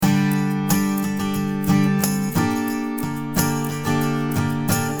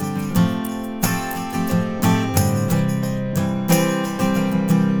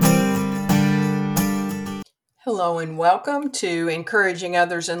Hello and welcome to Encouraging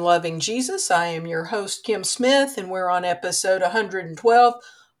Others and Loving Jesus. I am your host, Kim Smith, and we're on episode 112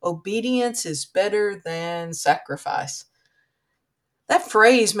 Obedience is Better Than Sacrifice. That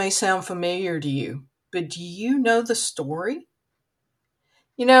phrase may sound familiar to you, but do you know the story?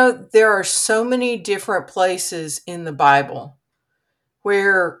 There are so many different places in the Bible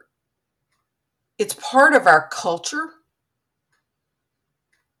where it's part of our culture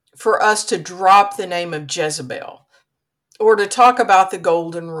for us to drop the name of Jezebel or to talk about the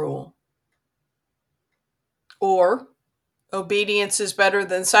golden rule or obedience is better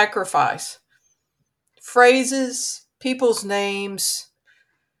than sacrifice. Phrases, people's names,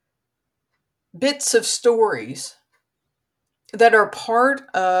 bits of stories that are part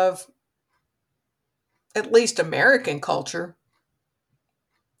of at least American culture,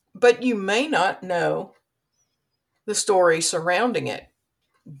 but you may not know the story surrounding it.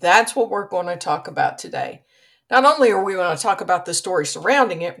 That's what we're going to talk about today. Not only are we going to talk about the story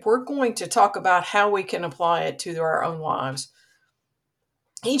surrounding it, we're going to talk about how we can apply it to our own lives.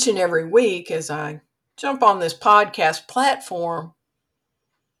 Each and every week, as I jump on this podcast platform,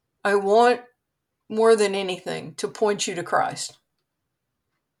 I want more than anything to point you to Christ.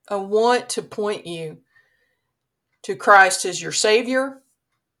 I want to point you to Christ as your Savior,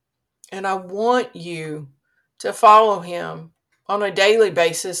 and I want you to follow Him on a daily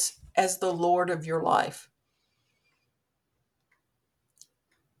basis as the Lord of your life.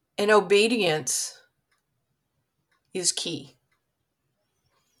 And obedience is key.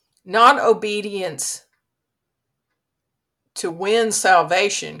 Not obedience to win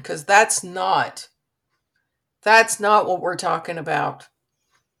salvation, because that's not what we're talking about.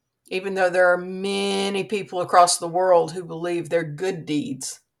 Even though there are many people across the world who believe their good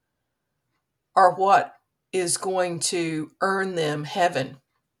deeds are what is going to earn them heaven.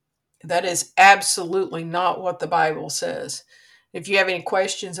 That is absolutely not what the Bible says. If you have any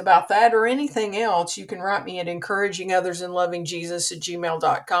questions about that or anything else, you can write me at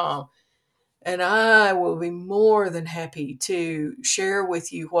encouragingothersandlovingjesus@gmail.com. And I will be more than happy to share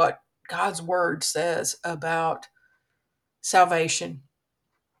with you what God's Word says about salvation.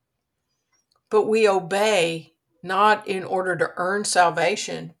 But we obey not in order to earn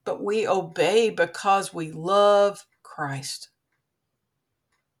salvation, but we obey because we love Christ.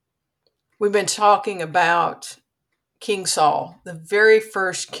 We've been talking about King Saul, the very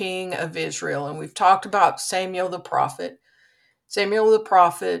first king of Israel, and we've talked about Samuel the prophet. Samuel the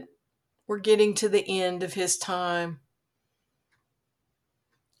prophet, we're getting to the end of his time.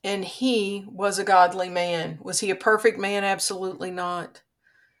 And he was a godly man. Was he a perfect man? Absolutely not.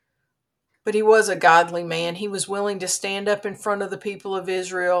 But he was a godly man. He was willing to stand up in front of the people of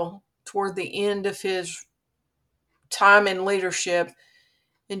Israel toward the end of his time in leadership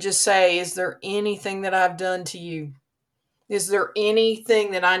and just say, is there anything that I've done to you? Is there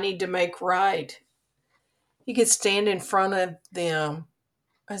anything that I need to make right? He could stand in front of them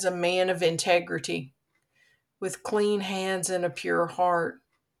as a man of integrity with clean hands and a pure heart.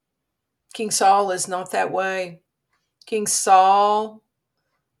 King Saul is not that way. King Saul,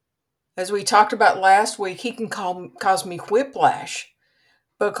 as we talked about last week, he can cause me whiplash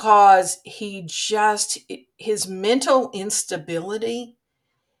because his mental instability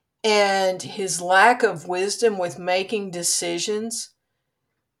and his lack of wisdom with making decisions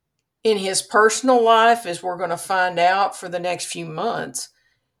in his personal life, as we're going to find out for the next few months,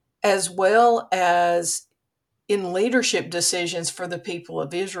 as well as in leadership decisions for the people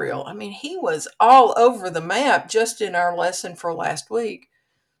of Israel. I mean, he was all over the map just in our lesson for last week.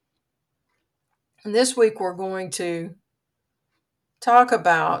 And this week we're going to talk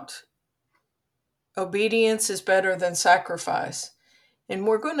about obedience is better than sacrifice. And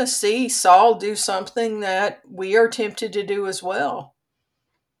we're going to see Saul do something that we are tempted to do as well.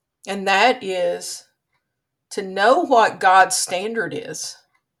 And that is to know what God's standard is,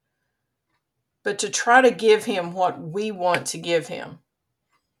 but to try to give him what we want to give him.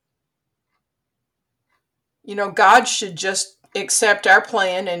 God should just accept our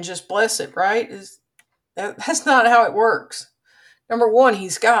plan and just bless it, right? That's not how it works. Number one,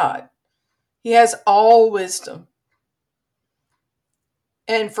 he's God. He has all wisdom.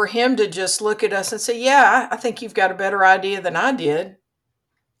 And for him to just look at us and say, yeah, I think you've got a better idea than I did.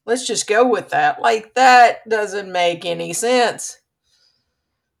 Let's just go with that. Like, that doesn't make any sense.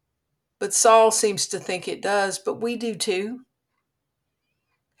 But Saul seems to think it does, but we do too.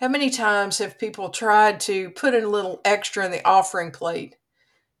 How many times have people tried to put in a little extra in the offering plate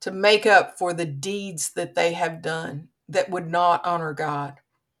to make up for the deeds that they have done that would not honor God?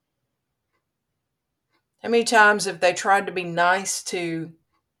 How many times have they tried to be nice to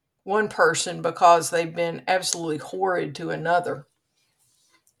one person because they've been absolutely horrid to another.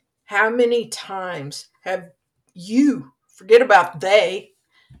 How many times have you, forget about they,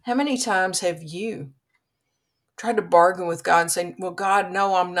 how many times have you tried to bargain with God and say, well, God,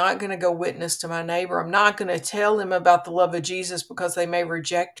 no, I'm not going to go witness to my neighbor. I'm not going to tell them about the love of Jesus because they may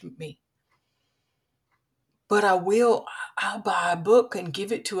reject me. But I'll buy a book and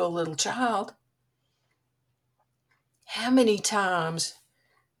give it to a little child. How many times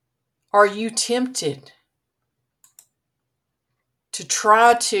are you tempted to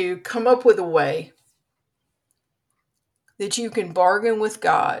try to come up with a way that you can bargain with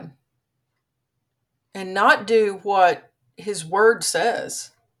God and not do what His Word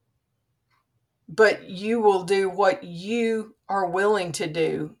says, but you will do what you are willing to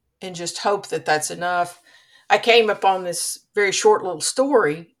do and just hope that that's enough? I came upon this very short little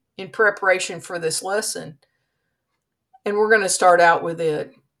story in preparation for this lesson, and we're going to start out with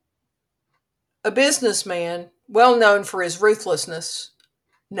it. A businessman, well known for his ruthlessness,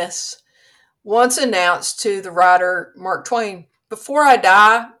 once announced to the writer Mark Twain, "Before I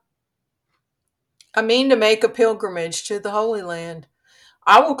die, I mean to make a pilgrimage to the Holy Land.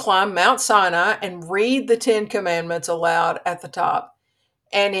 I will climb Mount Sinai and read the Ten Commandments aloud at the top."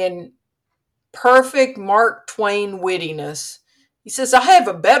 And in perfect Mark Twain wittiness, he says, "I have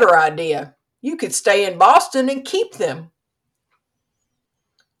a better idea. You could stay in Boston and keep them."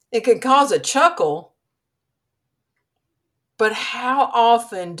 It can cause a chuckle, but how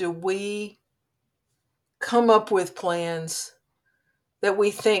often do we come up with plans that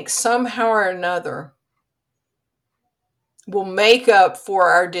we think somehow or another will make up for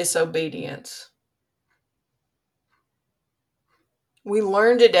our disobedience? We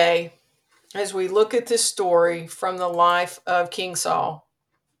learn today, as we look at this story from the life of King Saul,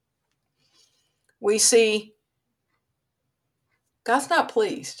 we see God's not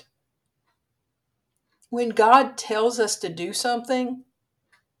pleased. When God tells us to do something,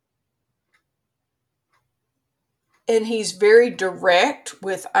 and He's very direct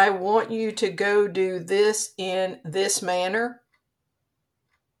with, I want you to go do this in this manner,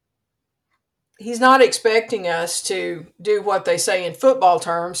 He's not expecting us to do what they say in football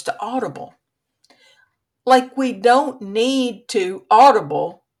terms, to audible. Like, we don't need to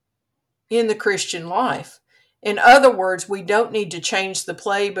audible in the Christian life. In other words, we don't need to change the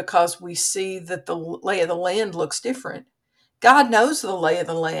play because we see that the lay of the land looks different. God knows the lay of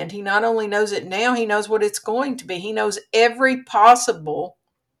the land. He not only knows it now, He knows what it's going to be. He knows every possible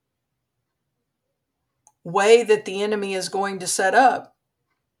way that the enemy is going to set up.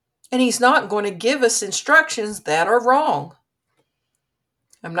 And He's not going to give us instructions that are wrong.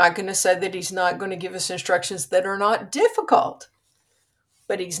 I'm not going to say that He's not going to give us instructions that are not difficult,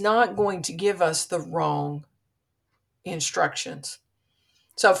 but He's not going to give us the wrong instructions.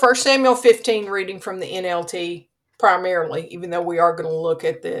 So 1 Samuel 15, reading from the NLT primarily, even though we are going to look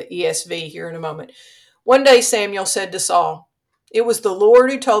at the ESV here in a moment. One day Samuel said to Saul, "It was the Lord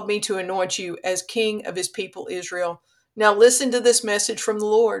who told me to anoint you as king of His people Israel. Now listen to this message from the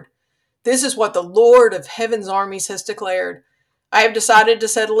Lord. This is what the Lord of heaven's armies has declared. I have decided to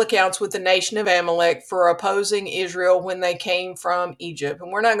settle accounts with the nation of Amalek for opposing Israel when they came from Egypt." And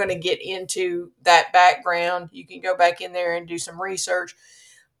we're not going to get into that background. You can go back in there and do some research.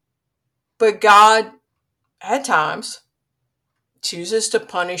 But God, at times, chooses to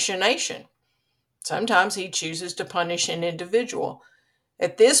punish a nation. Sometimes He chooses to punish an individual.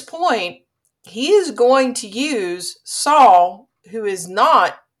 At this point, He is going to use Saul, who is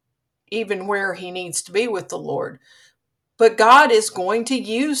not even where he needs to be with the Lord. But God is going to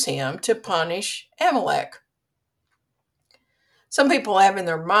use him to punish Amalek. Some people have in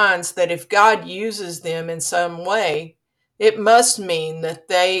their minds that if God uses them in some way, it must mean that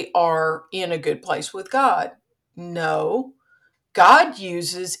they are in a good place with God. No, God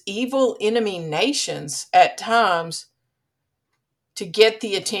uses evil enemy nations at times to get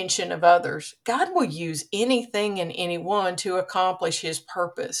the attention of others. God will use anything and anyone to accomplish His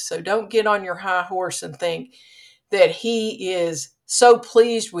purpose. So don't get on your high horse and think that He is so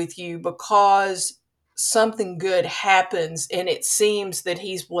pleased with you because something good happens and it seems that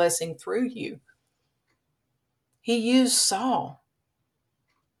He's blessing through you. He used Saul.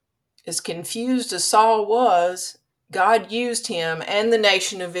 As confused as Saul was, God used him and the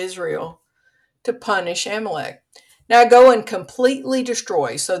nation of Israel to punish Amalek. Now go and completely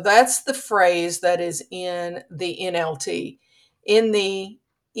destroy. So that's the phrase that is in the NLT. In the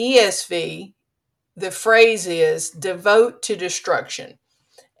ESV, the phrase is devote to destruction.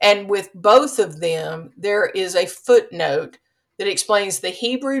 And with both of them, there is a footnote that explains the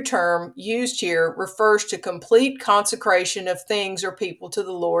Hebrew term used here refers to complete consecration of things or people to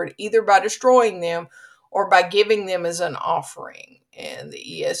the Lord, either by destroying them or by giving them as an offering. And the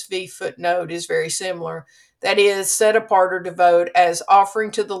ESV footnote is very similar. That is, set apart or devote as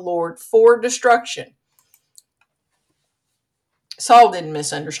offering to the Lord for destruction. Saul didn't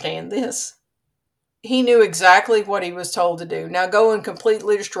misunderstand this. He knew exactly what he was told to do. Now go and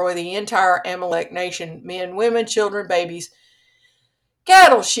completely destroy the entire Amalek nation, men, women, children, babies,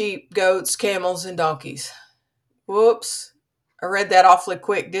 cattle, sheep, goats, camels, and donkeys. Whoops. I read that awfully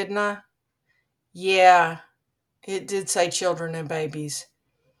quick, didn't I? Yeah, it did say children and babies.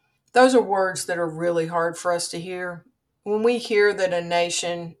 Those are words that are really hard for us to hear. When we hear that a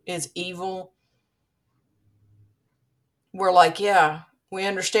nation is evil, we're like, yeah, we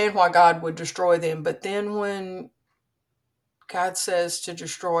understand why God would destroy them. But then when God says to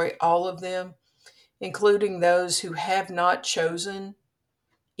destroy all of them, including those who have not chosen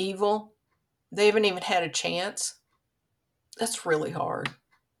evil, they haven't even had a chance, that's really hard.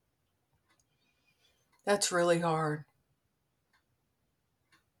 That's really hard.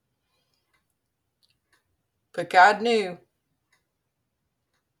 But God knew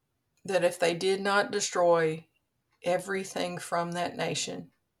that if they did not destroy everything from that nation,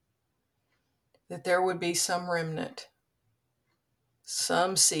 that there would be some remnant,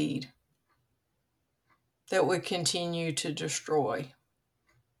 some seed that would continue to destroy.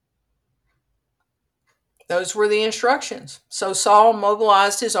 Those were the instructions. So Saul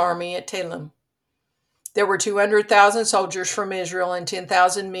mobilized his army at Telem. There were 200,000 soldiers from Israel and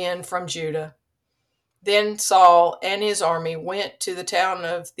 10,000 men from Judah. Then Saul and his army went to the town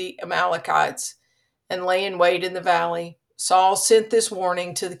of the Amalekites and lay in wait in the valley. Saul sent this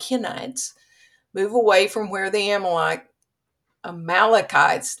warning to the Kenites: move away from where the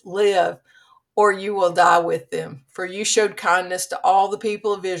Amalekites live, or you will die with them. For you showed kindness to all the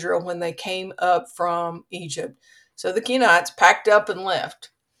people of Israel when they came up from Egypt. So the Kenites packed up and left.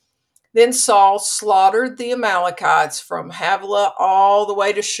 Then Saul slaughtered the Amalekites from Havilah all the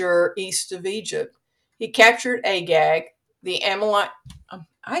way to Shur, east of Egypt. He captured Agag, the Amalekite.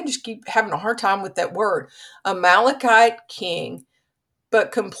 I just keep having a hard time with that word. Amalekite king,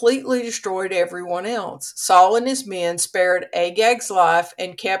 but completely destroyed everyone else. Saul and his men spared Agag's life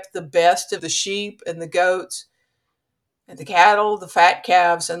and kept the best of the sheep and the goats and the cattle, the fat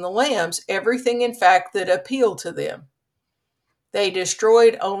calves and the lambs, everything in fact that appealed to them. They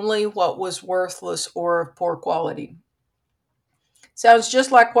destroyed only what was worthless or of poor quality. Sounds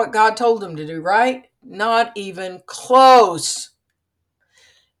just like what God told them to do, right? Not even close.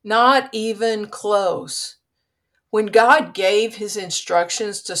 Not even close. When God gave his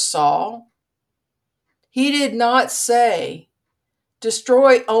instructions to Saul, he did not say,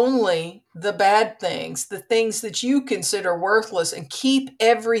 destroy only the bad things, the things that you consider worthless, and keep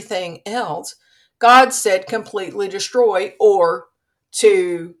everything else. God said completely destroy, or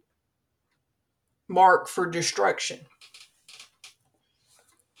to mark for destruction.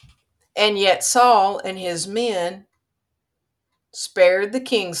 And yet Saul and his men spared the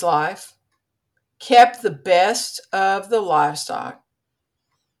king's life, kept the best of the livestock.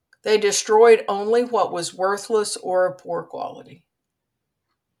 They destroyed only what was worthless or of poor quality.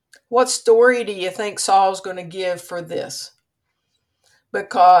 What story do you think Saul's going to give for this?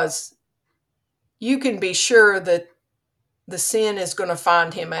 Because you can be sure that the sin is going to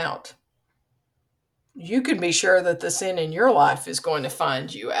find him out. You can be sure that the sin in your life is going to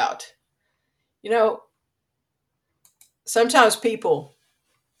find you out. You know, sometimes people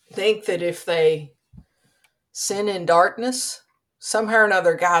think that if they sin in darkness, somehow or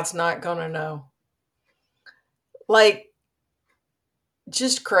another, God's not going to know. Like,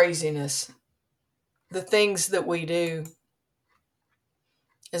 just craziness. The things that we do.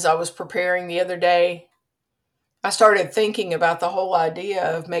 As I was preparing the other day, I started thinking about the whole idea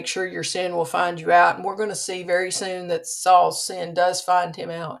of make sure your sin will find you out. And we're going to see very soon that Saul's sin does find him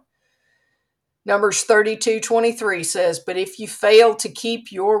out. Numbers 32:23 says, but if you fail to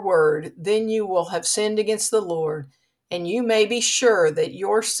keep your word, then you will have sinned against the Lord, and you may be sure that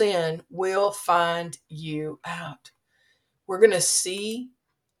your sin will find you out. We're going to see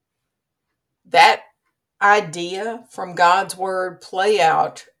that idea from God's word play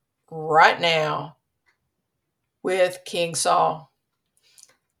out right now with King Saul.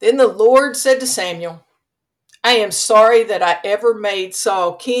 Then the Lord said to Samuel, I am sorry that I ever made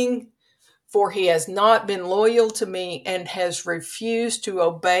Saul king, for he has not been loyal to me and has refused to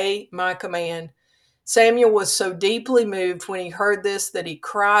obey my command. Samuel was so deeply moved when he heard this that he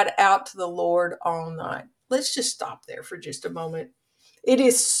cried out to the Lord all night. Let's just stop there for just a moment. It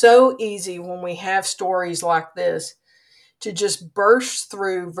is so easy when we have stories like this to just burst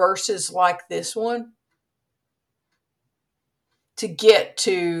through verses like this one to get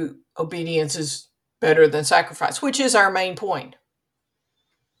to obedience is better than sacrifice, which is our main point.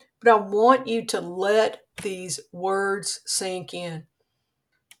 But I want you to let these words sink in.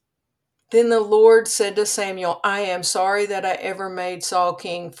 Then the Lord said to Samuel, I am sorry that I ever made Saul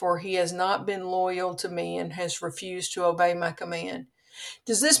king, for he has not been loyal to me and has refused to obey my command.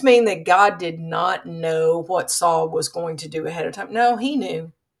 Does this mean that God did not know what Saul was going to do ahead of time? No, he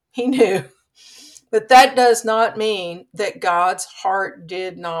knew. He knew. But that does not mean that God's heart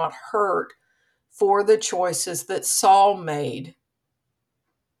did not hurt for the choices that Saul made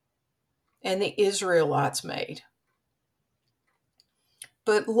and the Israelites made.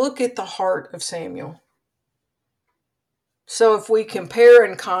 But look at the heart of Samuel. So if we compare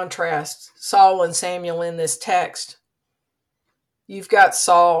and contrast Saul and Samuel in this text, you've got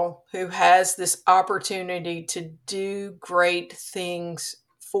Saul who has this opportunity to do great things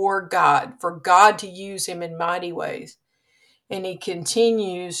for God to use him in mighty ways. And he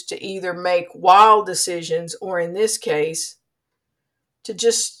continues to either make wild decisions or, in this case, to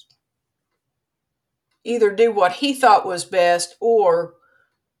just either do what he thought was best or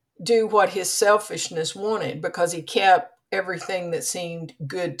do what his selfishness wanted because he kept everything that seemed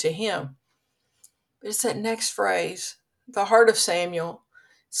good to him. But it's that next phrase, the heart of Samuel.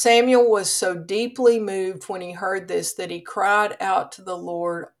 Samuel was so deeply moved when he heard this that he cried out to the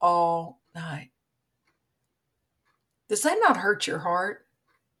Lord all night. Does that not hurt your heart?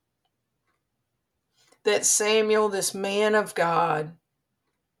 That Samuel, this man of God,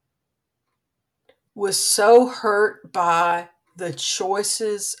 was so hurt by the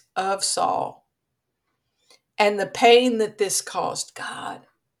choices of Saul and the pain that this caused God,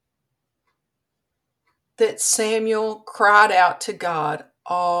 that Samuel cried out to God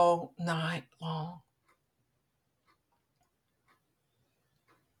all night long.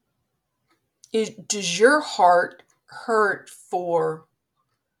 Does your heart hurt for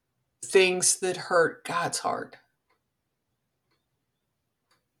things that hurt God's heart?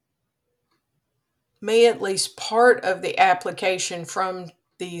 May at least part of the application from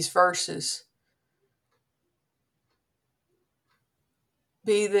these verses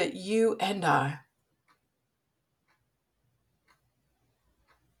be that you and I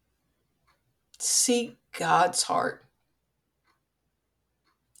seek God's heart,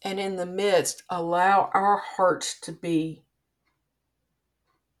 and in the midst allow our hearts to be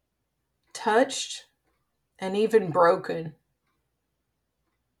touched and even broken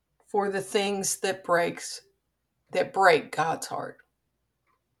for the things that break God's heart.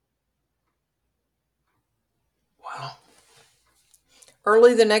 Wow.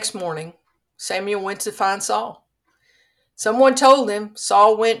 Early the next morning, Samuel went to find Saul. Someone told him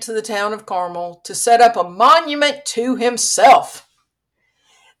Saul went to the town of Carmel to set up a monument to himself.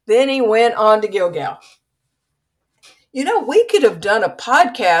 Then he went on to Gilgal. You know, we could have done a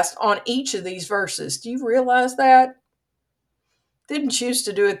podcast on each of these verses. Do you realize that? Didn't choose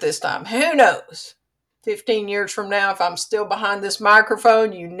to do it this time. Who knows? 15 years from now, if I'm still behind this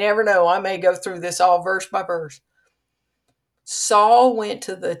microphone, you never know. I may go through this all verse by verse. Saul went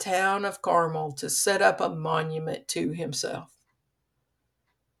to the town of Carmel to set up a monument to himself.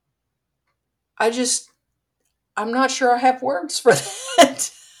 I'm not sure I have words for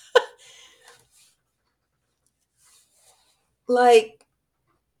that. Like,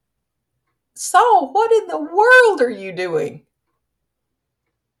 Saul, what in the world are you doing?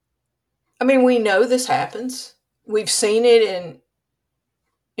 I mean, we know this happens. We've seen it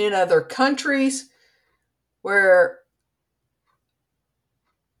in other countries where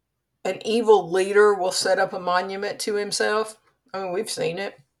an evil leader will set up a monument to himself. I mean, we've seen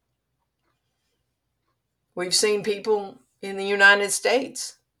it. We've seen people in the United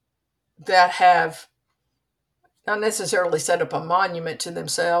States that have not necessarily set up a monument to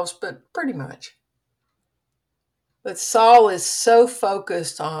themselves, but pretty much. But Saul is so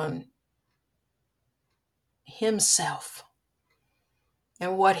focused on himself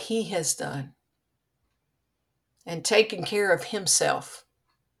and what he has done and taking care of himself.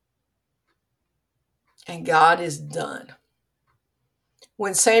 And God is done.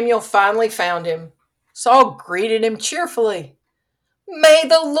 When Samuel finally found him, Saul greeted him cheerfully. May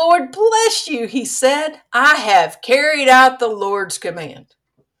the Lord bless you, he said. I have carried out the Lord's command.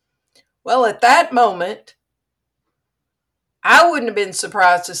 Well, at that moment, I wouldn't have been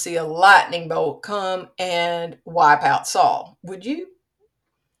surprised to see a lightning bolt come and wipe out Saul. Would you?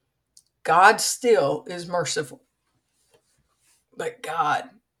 God still is merciful. But God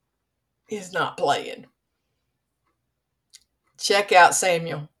is not playing. Check out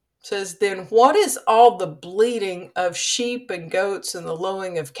Samuel. says, "Then what is all the bleating of sheep and goats and the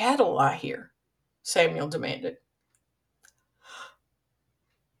lowing of cattle I hear?" Samuel demanded.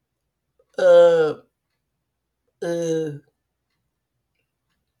 Uh, uh,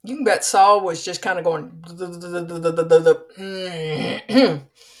 you can bet Saul was just kind of going.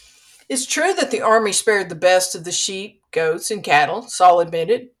 It's true that the army spared the best of the sheep, goats, and cattle, Saul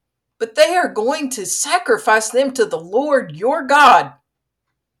admitted, but they are going to sacrifice them to the Lord your God.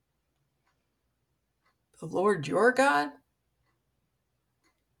 The Lord your God?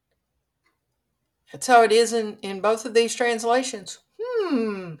 That's how it is in both of these translations.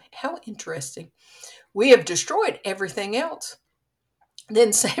 How interesting. We have destroyed everything else.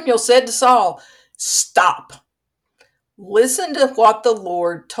 Then Samuel said to Saul, "Stop. Listen to what the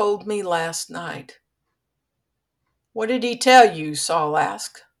Lord told me last night." "What did he tell you?" Saul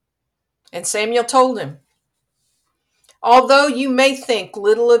asked. And Samuel told him, "Although you may think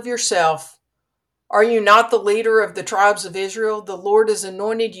little of yourself, are you not the leader of the tribes of Israel? The Lord has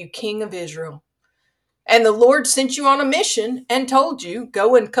anointed you king of Israel. And the Lord sent you on a mission and told you,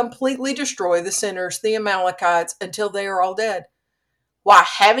 go and completely destroy the sinners, the Amalekites, until they are all dead. Why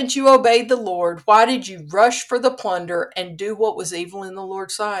haven't you obeyed the Lord? Why did you rush for the plunder and do what was evil in the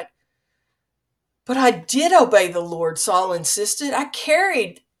Lord's sight?" "But I did obey the Lord," Saul insisted. "I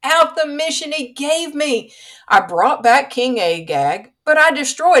carried out the mission he gave me. I brought back King Agag, but I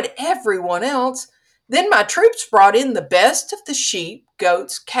destroyed everyone else. Then my troops brought in the best of the sheep,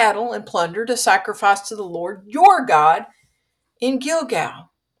 goats, cattle, and plunder to sacrifice to the Lord your God in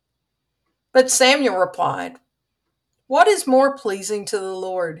Gilgal." But Samuel replied, "What is more pleasing to the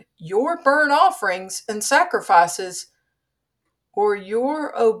Lord, your burnt offerings and sacrifices, or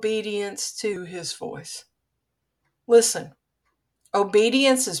your obedience to his voice? Listen,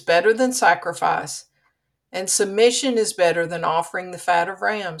 obedience is better than sacrifice, and submission is better than offering the fat of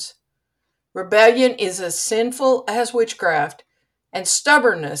rams. Rebellion is as sinful as witchcraft, and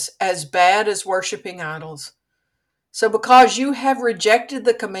stubbornness as bad as worshiping idols. So because you have rejected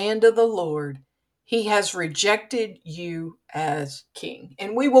the command of the Lord, he has rejected you as king."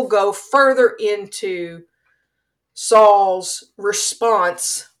 And we will go further into Saul's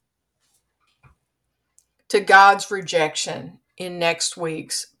response to God's rejection in next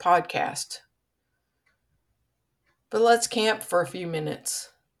week's podcast. But let's camp for a few minutes.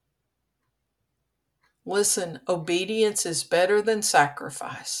 Listen, obedience is better than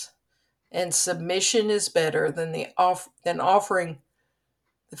sacrifice, and submission is better than offering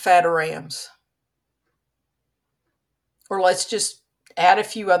the fat of rams. Or let's just add a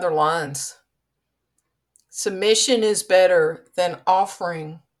few other lines. Submission is better than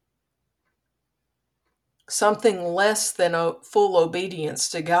offering something less than full obedience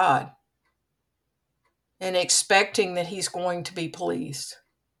to God and expecting that he's going to be pleased.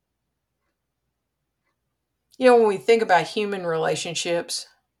 You know, when we think about human relationships,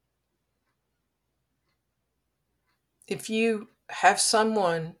 if you have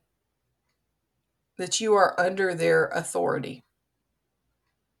someone that you are under their authority,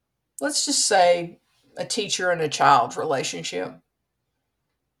 let's just say a teacher and a child relationship.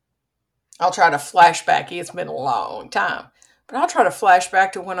 I'll try to flash back. It's been a long time, but I'll try to flash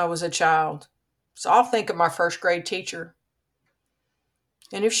back to when I was a child. So I'll think of my first grade teacher.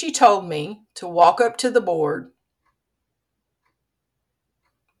 And if she told me to walk up to the board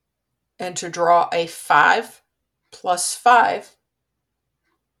and to draw a 5 plus 5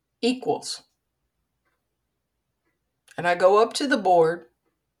 equals, and I go up to the board,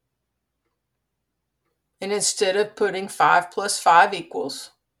 and instead of putting 5 plus 5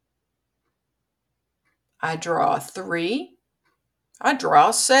 equals, I draw a 3, I draw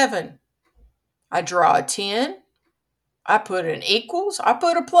a 7, I draw a 10, I put an equals, I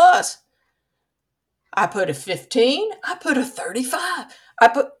put a plus, I put a 15, I put a 35,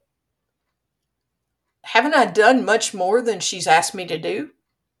 haven't I done much more than she's asked me to do?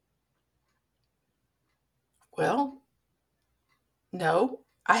 Well, no,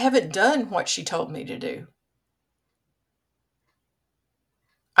 I haven't done what she told me to do.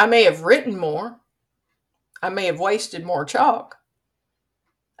 I may have written more. I may have wasted more chalk.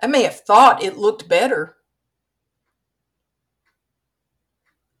 I may have thought it looked better.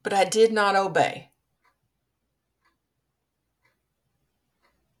 But I did not obey.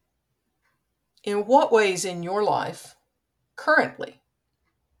 In what ways in your life, currently,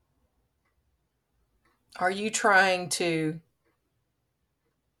 are you trying to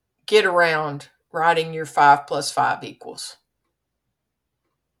get around writing your 5 plus 5 equals?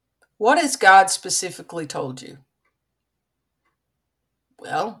 What has God specifically told you?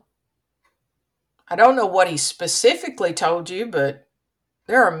 Well, I don't know what he specifically told you, but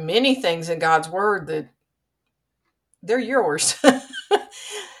There are many things in God's word that they're yours.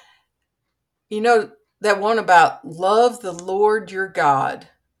 You know, that one about love the Lord your God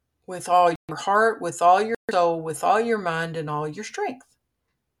with all your heart, with all your soul, with all your mind, and all your strength.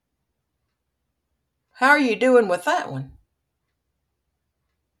 How are you doing with that one?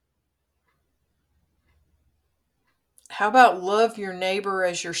 How about love your neighbor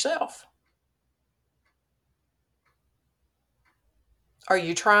as yourself? Are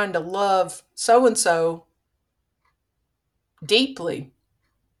you trying to love so and so deeply,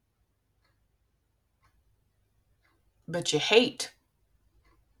 but you hate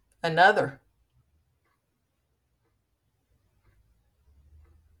another?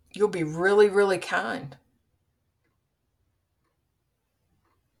 You'll be really, really kind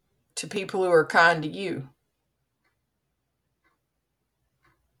to people who are kind to you.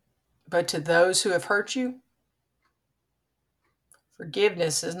 But to those who have hurt you,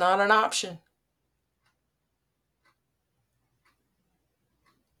 forgiveness is not an option.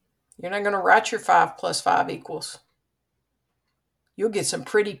 You're not going to write your 5 plus 5 equals. You'll get some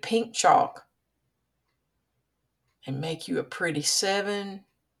pretty pink chalk and make you a pretty 7,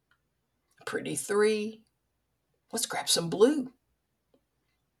 a pretty 3. Let's grab some blue.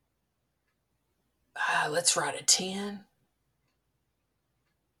 Let's write a 10.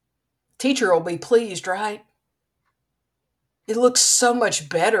 Teacher will be pleased, right? It looks so much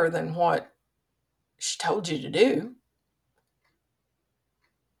better than what she told you to do.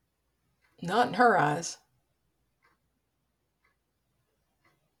 Not in her eyes.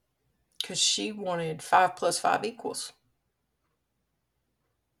 Because she wanted 5 plus 5 equals.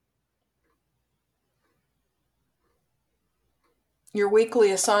 Your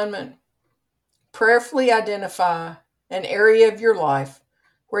weekly assignment: prayerfully identify an area of your life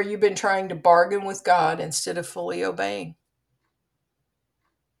where you've been trying to bargain with God instead of fully obeying.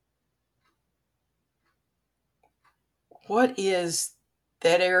 What is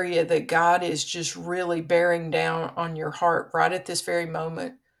that area that God is just really bearing down on your heart right at this very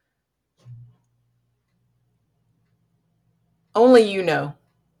moment? Only you know,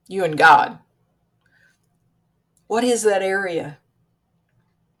 you and God. What is that area?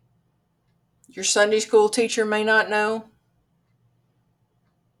 Your Sunday school teacher may not know.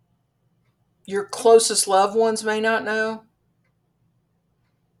 Your closest loved ones may not know.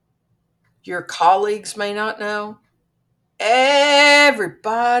 Your colleagues may not know.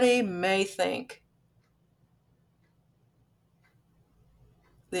 Everybody may think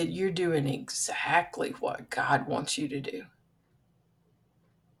that you're doing exactly what God wants you to do.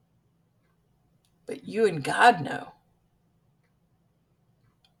 But you and God know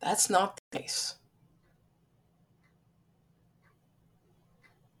that's not the case.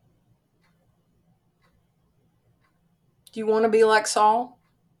 Do you want to be like Saul?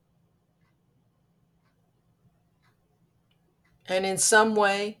 And in some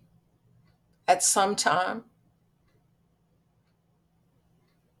way, at some time,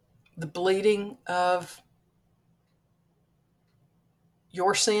 the bleeding of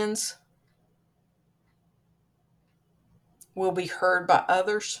your sins will be heard by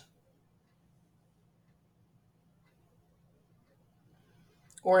others?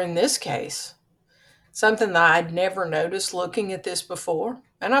 Or in this case, something that I'd never noticed looking at this before,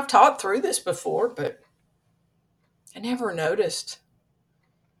 and I've taught through this before, but I never noticed.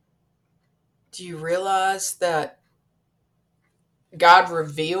 Do you realize that God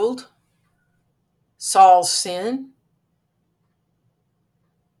revealed Saul's sin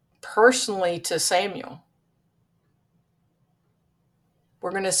personally to Samuel?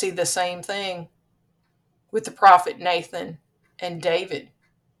 We're going to see the same thing with the prophet Nathan and David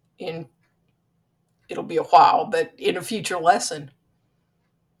in, it'll be a while, but in a future lesson.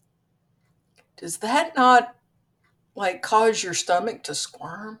 Does that not cause your stomach to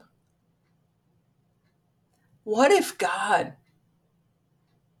squirm? What if God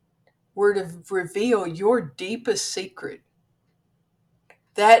were to reveal your deepest secret,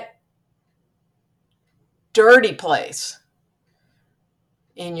 that dirty place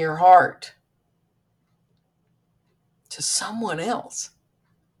in your heart, to someone else?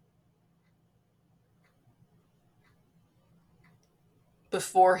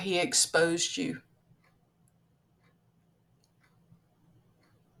 Before he exposed you?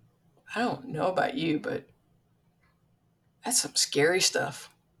 I don't know about you, but that's some scary stuff.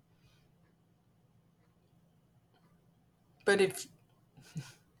 But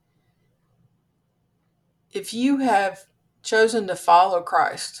if you have chosen to follow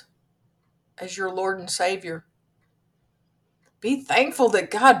Christ as your Lord and Savior, be thankful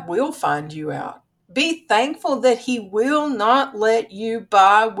that God will find you out. Be thankful that He will not let you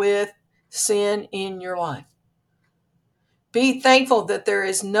by with sin in your life. Be thankful that there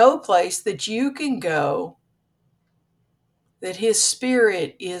is no place that you can go that His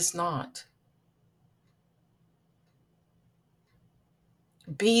Spirit is not.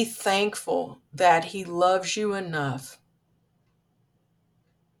 Be thankful that He loves you enough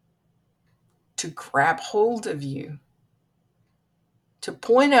to grab hold of you, to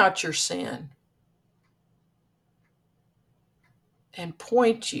point out your sin, and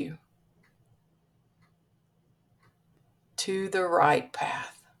point you to the right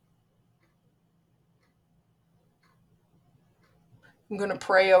path. I'm going to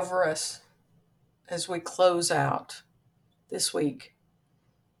pray over us as we close out this week.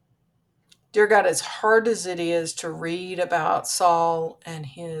 Dear God, as hard as it is to read about Saul and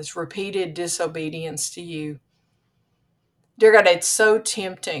his repeated disobedience to you, dear God, it's so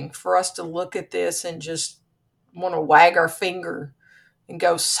tempting for us to look at this and just want to wag our finger and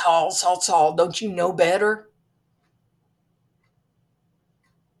go, Saul, Saul, Saul, don't you know better?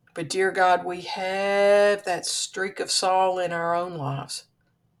 But dear God, we have that streak of Saul in our own lives.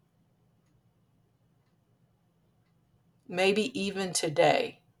 Maybe even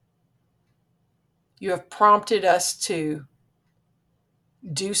today, you have prompted us to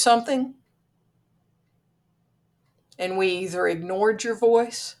do something, and we either ignored your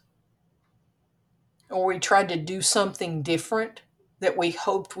voice or we tried to do something different that we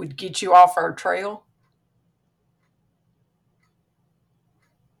hoped would get you off our trail.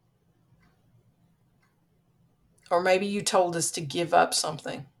 Or maybe you told us to give up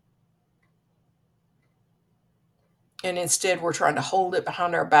something, and instead we're trying to hold it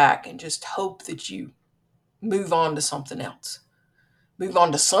behind our back and just hope that you move on to something else, move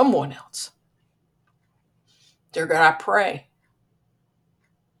on to someone else. Dear God, I pray,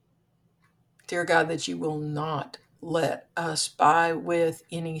 dear God, that you will not let us by with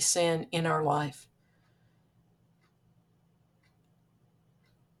any sin in our life.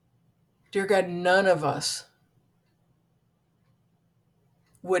 Dear God, none of us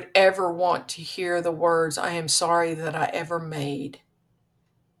would ever want to hear the words, I am sorry that I ever made.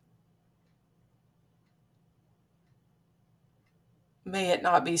 May it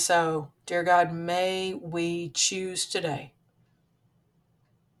not be so. Dear God, may we choose today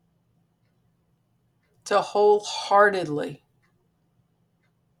to wholeheartedly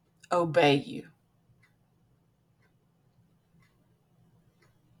obey you.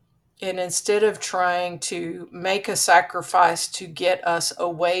 And instead of trying to make a sacrifice to get us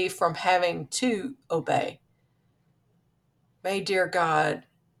away from having to obey, may, dear God,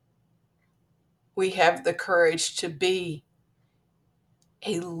 we have the courage to be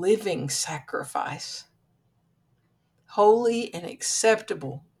a living sacrifice, holy and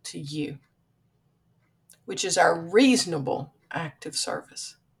acceptable to you, which is our reasonable act of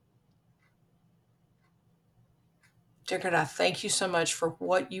service. Dear God, I thank you so much for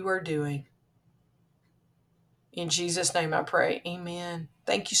what you are doing. In Jesus' name I pray, amen.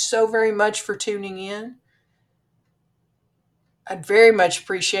 Thank you so very much for tuning in. I'd very much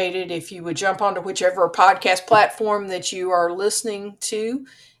appreciate it if you would jump onto whichever podcast platform that you are listening to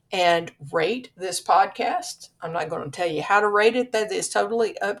and rate this podcast. I'm not going to tell you how to rate it. That is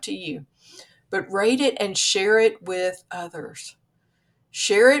totally up to you. But rate it and share it with others.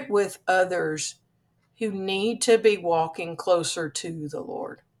 Share it with others who need to be walking closer to the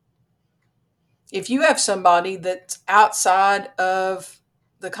Lord. If you have somebody that's outside of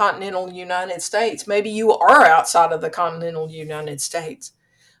the continental United States, maybe you are outside of the continental United States,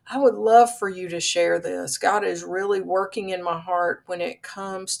 I would love for you to share this. God is really working in my heart when it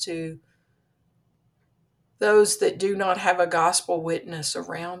comes to those that do not have a gospel witness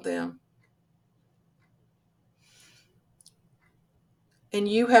around them. And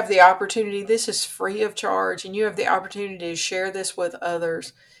you have the opportunity, this is free of charge, and you have the opportunity to share this with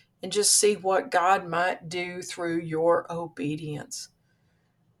others and just see what God might do through your obedience.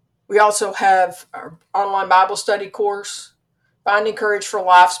 We also have our online Bible study course, Finding Courage for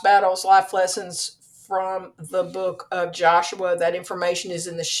Life's Battles, Life Lessons from the book of Joshua. That information is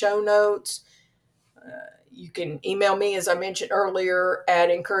in the show notes. You can email me, as I mentioned earlier, at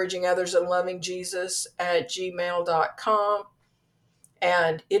encouragingothersandlovingjesus@gmail.com.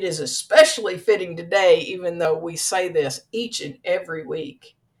 And it is especially fitting today, even though we say this each and every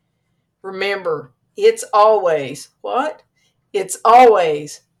week. Remember, it's always, what? It's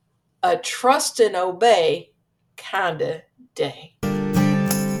always a trust and obey kind of day.